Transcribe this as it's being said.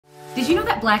Did you know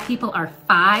that Black people are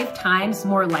 5 times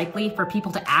more likely for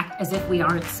people to act as if we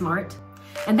aren't smart?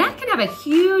 And that can have a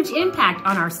huge impact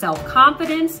on our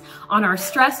self-confidence, on our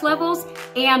stress levels,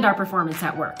 and our performance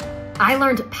at work. I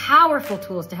learned powerful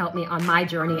tools to help me on my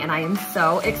journey, and I am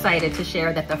so excited to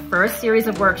share that the first series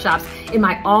of workshops in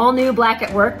my all-new Black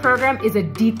at Work program is a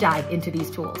deep dive into these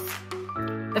tools.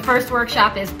 The first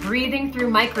workshop is breathing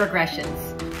through microaggressions.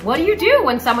 What do you do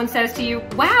when someone says to you,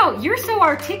 wow, you're so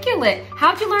articulate,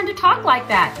 how'd you learn to talk like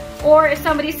that? Or if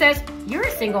somebody says, you're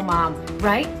a single mom,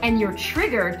 right? And you're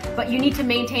triggered, but you need to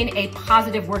maintain a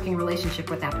positive working relationship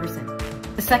with that person.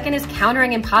 The second is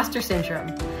countering imposter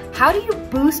syndrome. How do you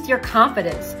boost your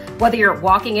confidence? Whether you're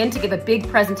walking in to give a big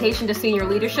presentation to senior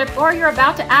leadership or you're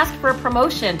about to ask for a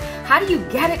promotion, how do you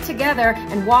get it together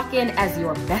and walk in as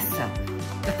your best self?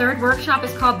 The third workshop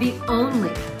is called The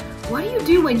Only. What do you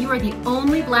do when you are the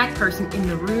only Black person in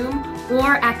the room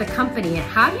or at the company? And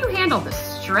how do you handle the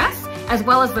stress as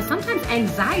well as the sometimes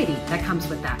anxiety that comes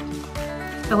with that?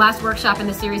 The last workshop in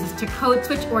the series is to code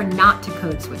switch or not to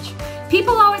code switch.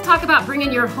 People always talk about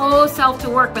bringing your whole self to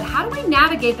work, but how do we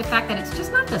navigate the fact that it's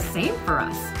just not the same for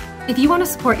us? If you want to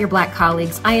support your Black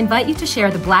colleagues, I invite you to share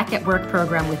the Black at Work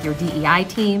program with your DEI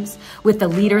teams, with the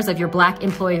leaders of your Black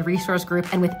employee resource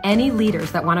group, and with any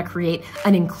leaders that want to create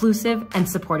an inclusive and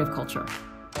supportive culture.